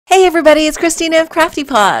everybody, it's Christina of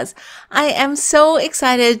CraftyPaws. I am so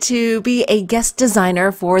excited to be a guest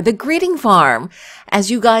designer for the Greeting Farm. As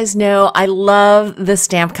you guys know, I love the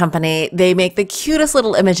stamp company. They make the cutest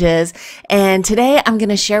little images, and today I'm going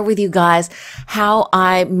to share with you guys how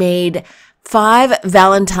I made 5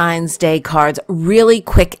 Valentine's Day cards really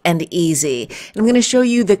quick and easy. And I'm going to show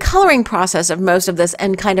you the coloring process of most of this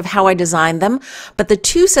and kind of how I designed them. But the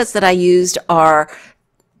 2 sets that I used are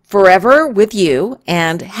Forever With You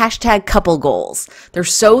and hashtag couple goals. They're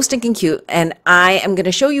so stinking cute, and I am going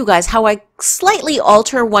to show you guys how I slightly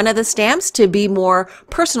alter one of the stamps to be more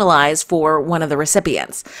personalized for one of the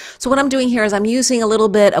recipients. So what I'm doing here is I'm using a little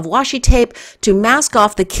bit of washi tape to mask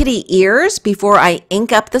off the kitty ears before I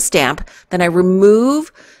ink up the stamp. Then I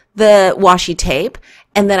remove the washi tape,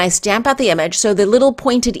 and then I stamp out the image so the little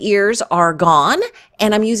pointed ears are gone,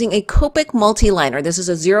 and I'm using a Copic multi-liner. This is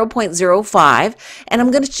a 0.05, and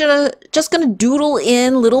I'm just gonna doodle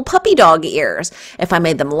in little puppy dog ears. If I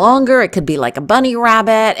made them longer, it could be like a bunny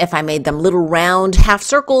rabbit. If I made them little round half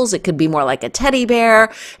circles, it could be more like a teddy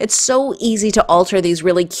bear. It's so easy to alter these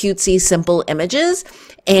really cutesy, simple images.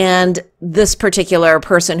 And this particular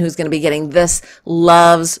person who's going to be getting this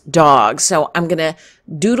loves dogs. So I'm going to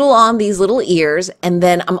doodle on these little ears, and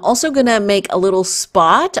then I'm also going to make a little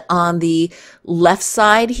spot on the left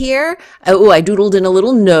side here. Oh, I doodled in a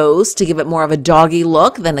little nose to give it more of a doggy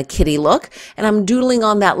look than a kitty look. And I'm doodling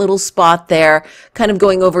on that little spot there, kind of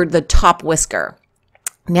going over the top whisker.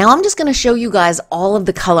 Now I'm just going to show you guys all of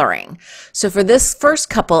the coloring. So for this first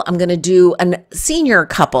couple, I'm going to do a senior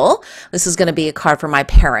couple. This is going to be a card for my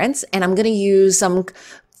parents, and I'm going to use some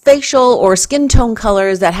facial or skin tone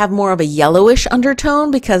colors that have more of a yellowish undertone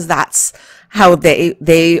because that's how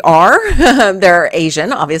they are. They're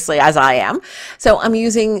Asian, obviously, as I am. So I'm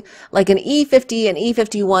using like an E50, an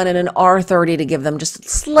E51, and an R30 to give them just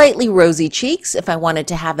slightly rosy cheeks. If I wanted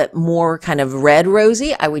to have it more kind of red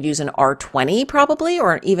rosy, I would use an R20 probably,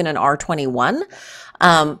 or even an R21.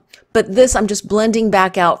 But this, I'm just blending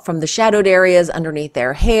back out from the shadowed areas underneath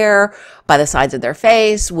their hair, by the sides of their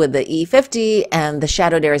face with the E50, and the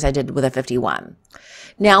shadowed areas I did with a 51.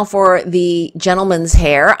 Now for the gentleman's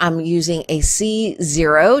hair, I'm using a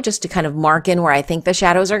C0 just to kind of mark in where I think the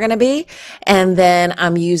shadows are going to be. And then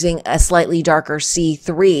I'm using a slightly darker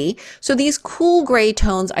C3. So these cool gray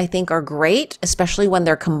tones I think are great, especially when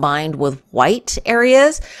they're combined with white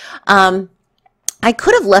areas. I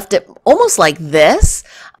could have left it almost like this,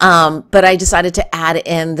 but I decided to add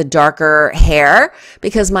in the darker hair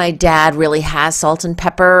because my dad really has salt and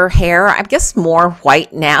pepper hair. I guess more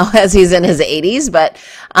white now as he's in his 80s, but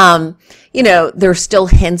you know, there's still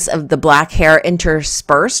hints of the black hair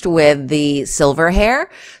interspersed with the silver hair.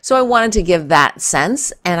 So I wanted to give that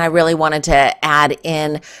sense, and I really wanted to add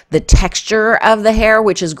in the texture of the hair,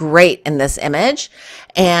 which is great in this image.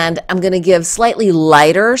 And I'm going to give slightly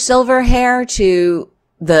lighter silver hair to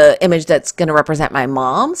the image that's going to represent my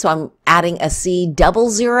mom. So I'm adding a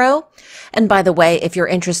C00. And by the way, if you're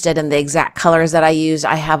interested in the exact colors that I use,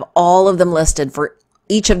 I have all of them listed for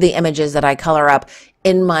each of the images that I color up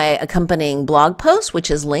in my accompanying blog post,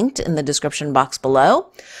 which is linked in the description box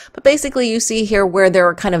below. But basically you see here where there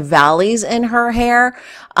are kind of valleys in her hair.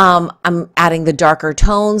 I'm adding the darker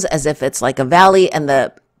tones as if it's like a valley, and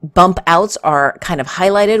the bump outs are kind of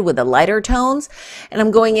highlighted with the lighter tones. And I'm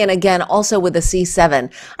going in again also with a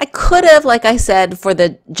C7. I could have, like I said, for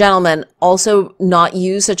the gentleman, also not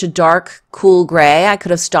use such a dark, cool gray. I could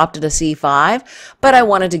have stopped at a C5, but I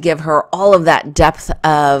wanted to give her all of that depth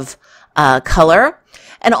of color.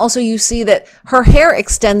 And also you see that her hair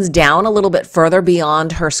extends down a little bit further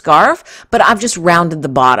beyond her scarf, but I've just rounded the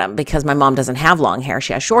bottom because my mom doesn't have long hair.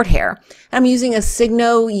 She has short hair. I'm using a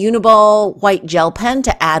Signo Uniball white gel pen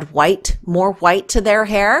to add white, more white to their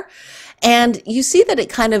hair. And you see that it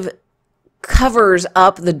kind of covers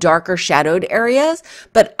up the darker shadowed areas,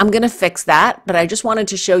 but I'm going to fix that. But I just wanted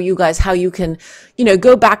to show you guys how you can, you know,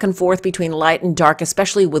 go back and forth between light and dark,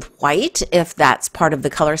 especially with white, if that's part of the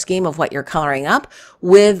color scheme of what you're coloring up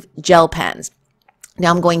with gel pens. Now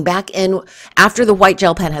I'm going back in after the white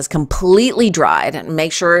gel pen has completely dried, and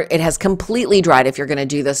make sure it has completely dried if you're going to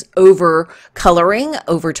do this over coloring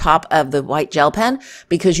over top of the white gel pen,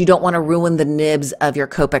 because you don't want to ruin the nibs of your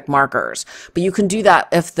Copic markers. But you can do that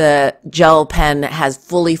if the gel pen has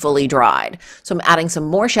fully dried. So I'm adding some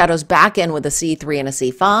more shadows back in with a C3 and a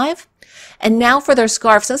C5. And now for their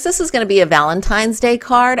scarf, since this is going to be a Valentine's Day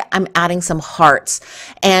card, I'm adding some hearts.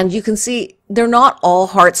 And you can see they're not all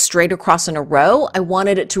hearts straight across in a row. I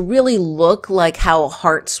wanted it to really look like how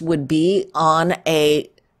hearts would be on a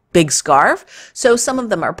big scarf. So some of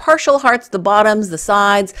them are partial hearts, the bottoms, the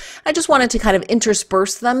sides. I just wanted to kind of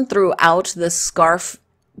intersperse them throughout the scarf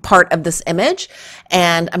part of this image.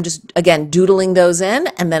 And I'm just, again, doodling those in,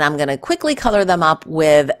 and then I'm going to quickly color them up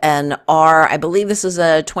with an R. I believe this is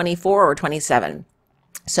a 24 or 27.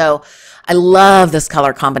 So I love this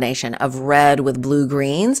color combination of red with blue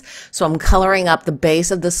greens. So I'm coloring up the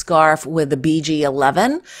base of the scarf with the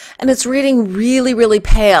BG11, and it's reading really, really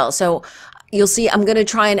pale. So you'll see I'm going to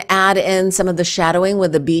try and add in some of the shadowing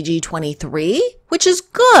with the BG23, which is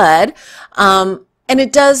good. And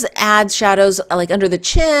it does add shadows like under the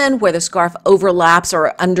chin where the scarf overlaps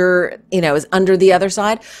or under, is under the other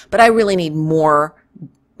side. But I really need more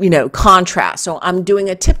contrast. So I'm doing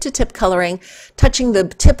a tip-to-tip coloring, touching the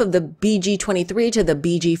tip of the BG23 to the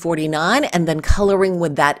BG49, and then coloring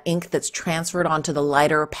with that ink that's transferred onto the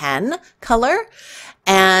lighter pen color.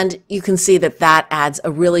 And you can see that that adds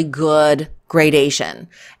a really good gradation.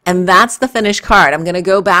 And that's the finished card. I'm going to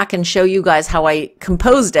go back and show you guys how I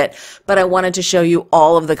composed it, but I wanted to show you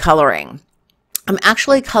all of the coloring. I'm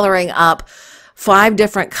actually coloring up 5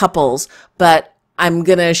 different couples, but I'm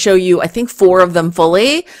going to show you, I think, 4 of them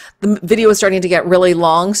fully. The video is starting to get really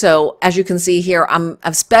long. So as you can see here,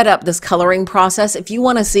 I've sped up this coloring process. If you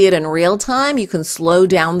want to see it in real time, you can slow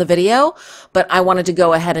down the video, but I wanted to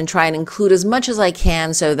go ahead and try and include as much as I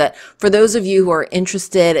can so that for those of you who are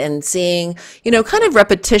interested in seeing, kind of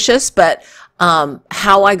repetitious, but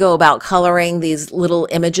how I go about coloring these little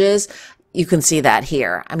images, you can see that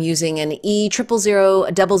here. I'm using an E000,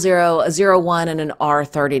 a 00, a 01, and an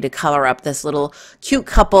R30 to color up this little cute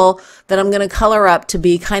couple that I'm going to color up to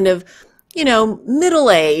be kind of,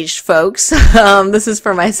 middle-aged folks. This is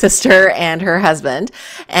for my sister and her husband,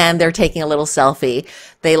 and they're taking a little selfie.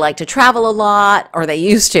 They like to travel a lot, or they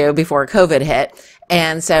used to before COVID hit.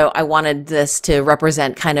 And so I wanted this to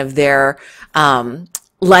represent kind of their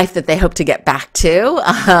life that they hope to get back to.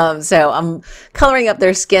 So I'm coloring up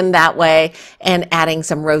their skin that way and adding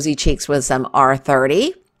some rosy cheeks with some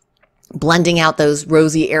R30, blending out those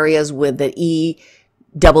rosy areas with the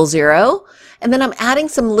E00. And then I'm adding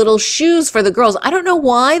some little shoes for the girls. I don't know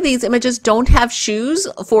why these images don't have shoes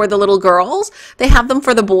for the little girls. They have them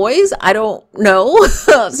for the boys. I don't know.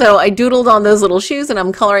 So I doodled on those little shoes, and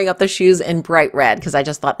I'm coloring up the shoes in bright red because I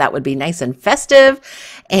just thought that would be nice and festive.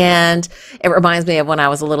 And it reminds me of when I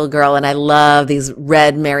was a little girl, and I love these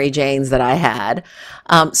red Mary Janes that I had.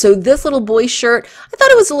 So this little boy's shirt, I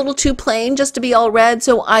thought it was a little too plain just to be all red.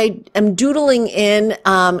 So I am doodling in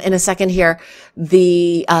a second here,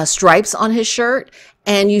 the stripes on his shirt.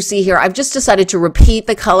 And you see here, I've just decided to repeat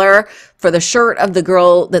the color for the shirt of the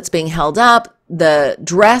girl that's being held up, the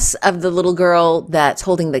dress of the little girl that's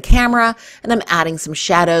holding the camera, and I'm adding some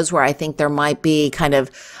shadows where I think there might be kind of,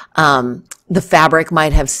 the fabric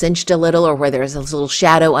might have cinched a little, or where there's a little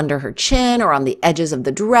shadow under her chin or on the edges of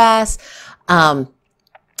the dress.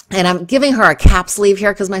 And I'm giving her a cap sleeve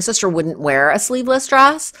here because my sister wouldn't wear a sleeveless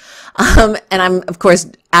dress. And I'm, of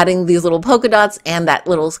course, adding these little polka dots and that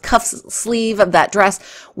little cuff sleeve of that dress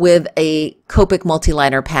with a Copic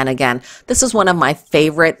multi-liner pen again. This is one of my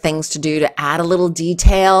favorite things to do, to add a little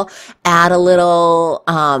detail, add a little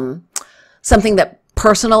something that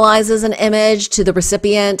personalizes an image to the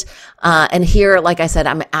recipient. And here, like I said,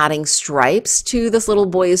 I'm adding stripes to this little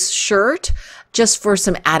boy's shirt, just for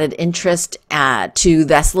some added interest to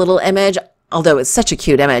this little image. Although it's such a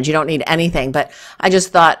cute image, you don't need anything, but I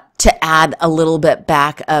just thought to add a little bit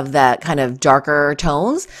back of that kind of darker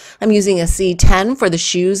tones. I'm using a C10 for the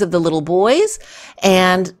shoes of the little boys.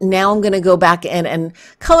 And now I'm going to go back in and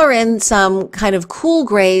color in some kind of cool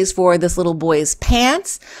grays for this little boy's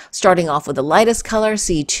pants, starting off with the lightest color,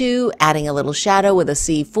 C2, adding a little shadow with a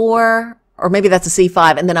C4, or maybe that's a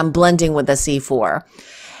C5, and then I'm blending with a C4.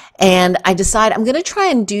 And I decide I'm going to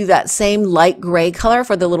try and do that same light gray color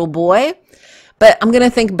for the little boy, but I'm going to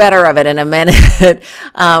think better of it in a minute.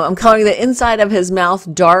 I'm coloring the inside of his mouth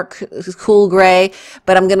dark, cool gray,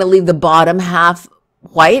 but I'm going to leave the bottom half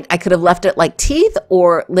white. I could have left it like teeth,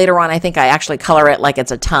 or later on I think I actually color it like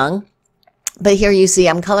it's a tongue. But here you see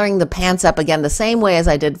I'm coloring the pants up again the same way as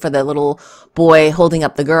I did for the little boy holding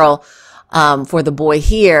up the girl, for the boy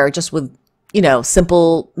here, just with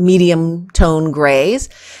simple medium tone grays.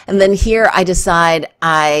 And then here I decide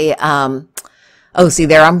see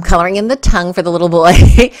there, I'm coloring in the tongue for the little boy.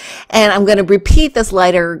 And I'm going to repeat this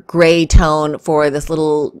lighter gray tone for this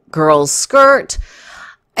little girl's skirt.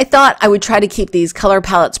 I thought I would try to keep these color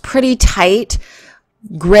palettes pretty tight.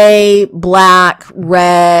 Gray, black,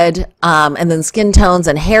 red, and then skin tones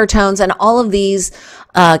and hair tones. And all of these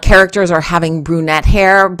characters are having brunette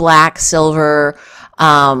hair, black, silver,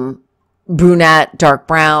 brunette, dark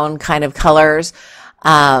brown kind of colors,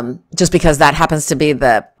 just because that happens to be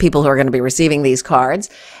the people who are going to be receiving these cards.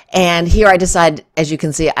 And here I decide, as you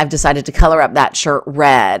can see, I've decided to color up that shirt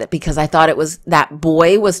red because I thought that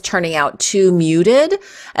boy was turning out too muted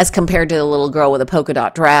as compared to the little girl with a polka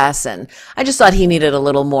dot dress. And I just thought he needed a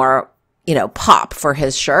little more, pop for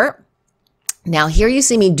his shirt. Now here you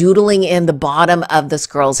see me doodling in the bottom of this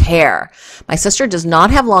girl's hair. My sister does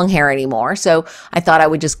not have long hair anymore, so I thought I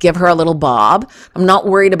would just give her a little bob. I'm not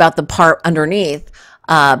worried about the part underneath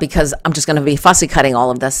because I'm just going to be fussy cutting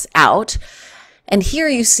all of this out. And here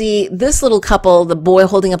you see this little couple, the boy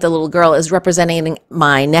holding up the little girl, is representing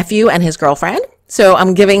my nephew and his girlfriend. So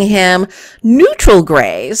I'm giving him neutral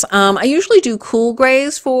grays. I usually do cool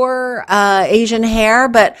grays for Asian hair,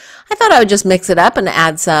 but I thought I would just mix it up and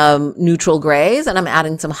add some neutral grays. And I'm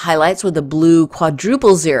adding some highlights with the blue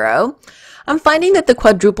quadruple zero. I'm finding that the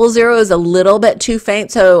quadruple zero is a little bit too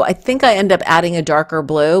faint, so I think I end up adding a darker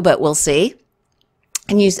blue, but we'll see.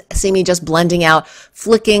 And you see me just blending out,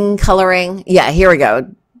 flicking, coloring. Yeah, here we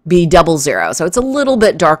go. B00. So it's a little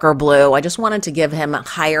bit darker blue. I just wanted to give him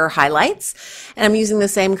higher highlights. And I'm using the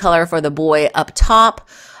same color for the boy up top.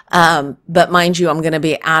 But mind you, I'm going to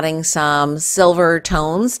be adding some silver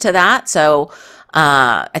tones to that. So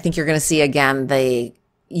I think you're going to see again the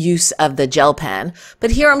use of the gel pen.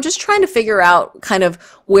 But here I'm just trying to figure out kind of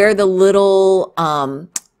where the little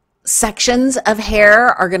sections of hair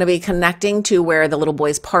are going to be connecting to where the little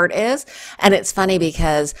boy's part is. And it's funny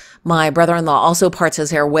because my brother-in-law also parts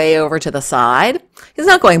his hair way over to the side. He's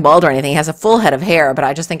not going bald or anything. He has a full head of hair, but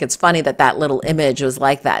I just think it's funny that that little image was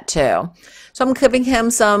like that too. So I'm giving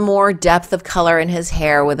him some more depth of color in his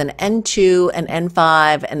hair with an N2, an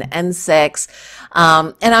N5, an N6.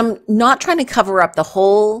 And I'm not trying to cover up the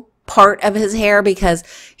whole part of his hair because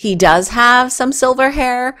he does have some silver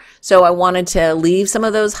hair. So I wanted to leave some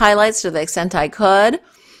of those highlights to the extent I could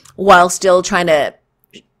while still trying to,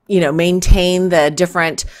 maintain the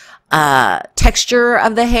different texture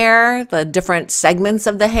of the hair, the different segments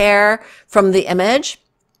of the hair from the image.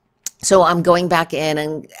 So I'm going back in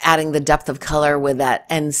and adding the depth of color with that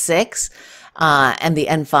N6 and the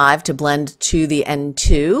N5 to blend to the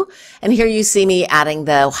N2. And here you see me adding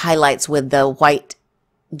the highlights with the white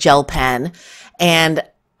gel pen, and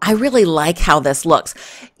I really like how this looks.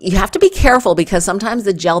 You have to be careful because sometimes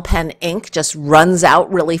the gel pen ink just runs out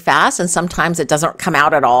really fast and sometimes it doesn't come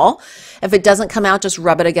out at all. If it doesn't come out, just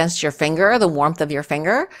rub it against your finger, the warmth of your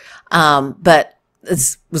finger. But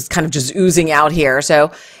this was kind of just oozing out here.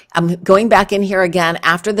 So I'm going back in here again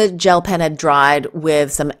after the gel pen had dried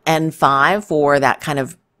with some N5 for that kind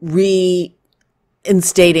of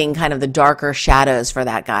reinstating kind of the darker shadows for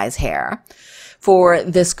that guy's hair. For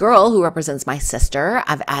this girl who represents my sister,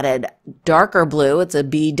 I've added darker blue. It's a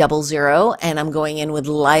B00, and I'm going in with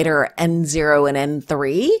lighter N0 and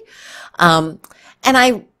N3. And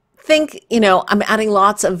I think, I'm adding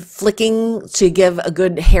lots of flicking to give a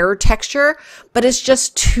good hair texture, but it's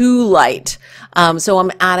just too light. So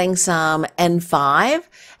I'm adding some N5,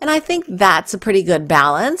 and I think that's a pretty good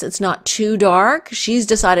balance. It's not too dark. She's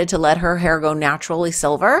decided to let her hair go naturally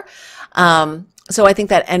silver. So I think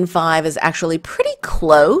that N5 is actually pretty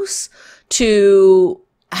close to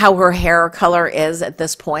how her hair color is at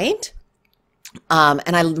this point.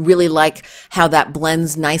 And I really like how that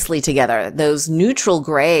blends nicely together. Those neutral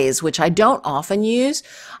grays, which I don't often use,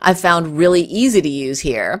 I've found really easy to use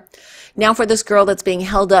here. Now for this girl that's being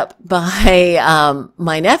held up by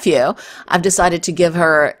my nephew, I've decided to give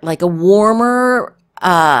her like a warmer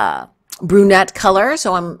brunette color.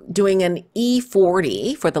 So I'm doing an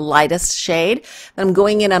E40 for the lightest shade. Then I'm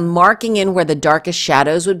going in and marking in where the darkest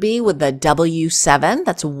shadows would be with the W7.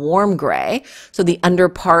 That's warm gray. So the under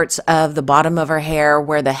parts of the bottom of her hair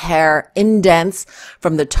where the hair indents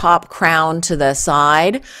from the top crown to the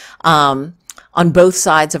side, on both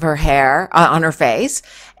sides of her hair, on her face.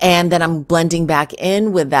 And then I'm blending back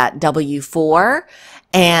in with that W4.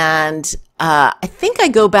 And I think I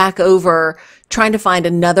go back over trying to find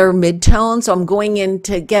another mid-tone. So I'm going in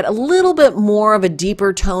to get a little bit more of a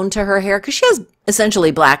deeper tone to her hair because she has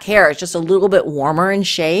essentially black hair. It's just a little bit warmer in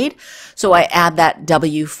shade. So I add that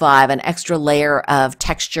W5, an extra layer of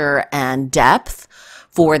texture and depth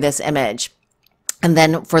for this image. And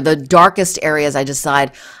then for the darkest areas, I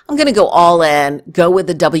decide I'm going to go all in, go with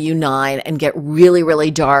the W9 and get really, really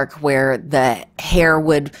dark where the hair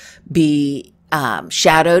would be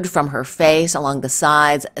shadowed from her face along the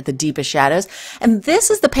sides at the deepest shadows. And this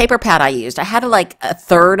is the paper pad I used. I had like a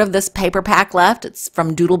third of this paper pack left. It's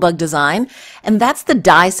from Doodlebug Design. And that's the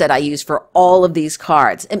die set I use for all of these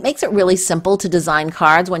cards. It makes it really simple to design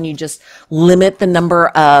cards when you just limit the number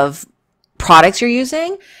of products you're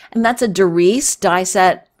using. And that's a Doris die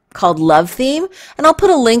set called Love Theme, and I'll put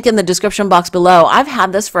a link in the description box below. I've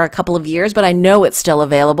had this for a couple of years, but I know it's still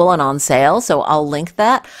available and on sale, so I'll link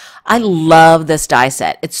that. I love this die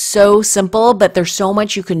set. It's so simple, but there's so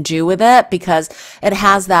much you can do with it because it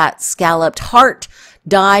has that scalloped heart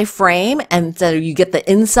die frame, and so you get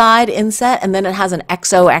the inside inset, and then it has an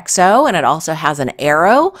XOXO, and it also has an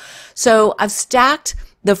arrow. So I've stacked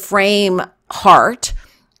the frame heart,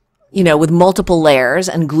 you know, with multiple layers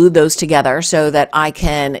and glued those together so that I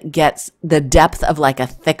can get the depth of like a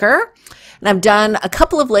thicker. And I've done a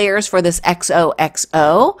couple of layers for this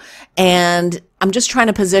XOXO, and I'm just trying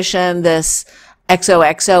to position this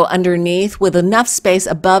XOXO underneath with enough space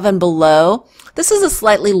above and below. This is a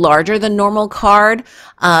slightly larger than normal card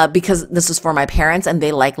because this is for my parents and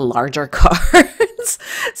they like larger cards.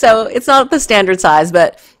 So it's not the standard size,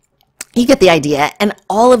 but you get the idea. And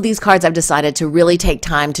all of these cards I've decided to really take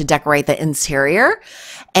time to decorate the interior.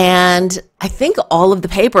 And I think all of the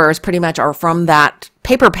papers pretty much are from that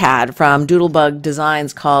paper pad from Doodlebug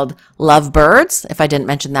Designs called Lovebirds, if I didn't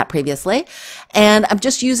mention that previously. And I'm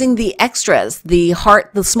just using the extras. The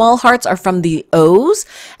small hearts are from the O's,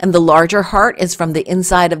 and the larger heart is from the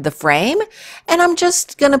inside of the frame. And I'm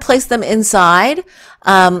just going to place them inside.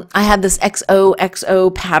 I had this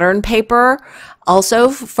XOXO pattern paper also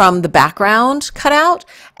from the background cutout,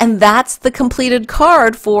 and that's the completed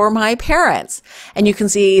card for my parents. And you can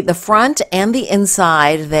see the front and the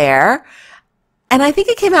inside there. And I think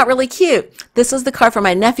it came out really cute. This is the card for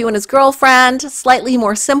my nephew and his girlfriend, slightly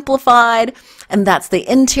more simplified, and that's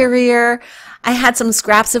the interior. I had some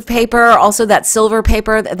scraps of paper, also that silver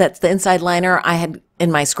paper, that's the inside liner I had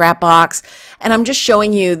in my scrap box. And I'm just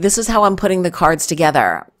showing you, this is how I'm putting the cards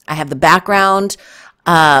together. I have the background,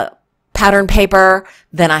 pattern paper,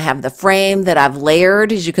 then I have the frame that I've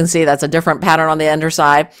layered. As you can see, that's a different pattern on the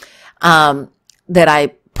underside, that I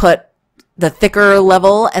put the thicker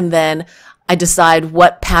level, and then I decide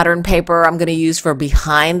what pattern paper I'm going to use for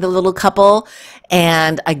behind the little couple,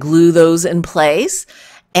 and I glue those in place.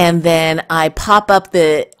 And then I pop up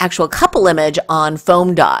the actual couple image on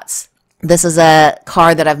foam dots. This is a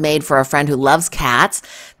card that I've made for a friend who loves cats.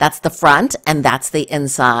 That's the front, and that's the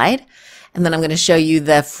inside. And then I'm going to show you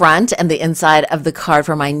the front and the inside of the card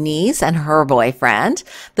for my niece and her boyfriend.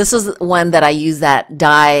 This is one that I use that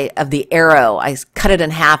die of the arrow. I cut it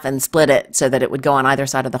in half and split it so that it would go on either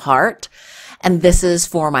side of the heart. And this is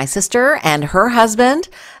for my sister and her husband.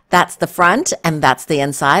 That's the front and that's the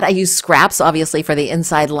inside. I use scraps, obviously, for the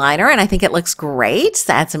inside liner, and I think it looks great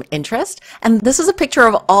to add some interest. And this is a picture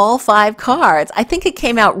of all 5 cards. I think it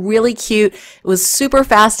came out really cute. It was super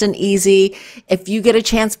fast and easy. If you get a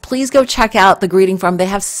chance, please go check out the greeting farm. They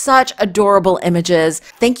have such adorable images.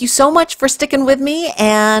 Thank you so much for sticking with me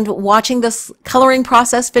and watching this coloring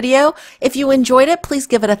process video. If you enjoyed it, please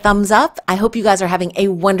give it a thumbs up. I hope you guys are having a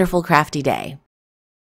wonderful crafty day.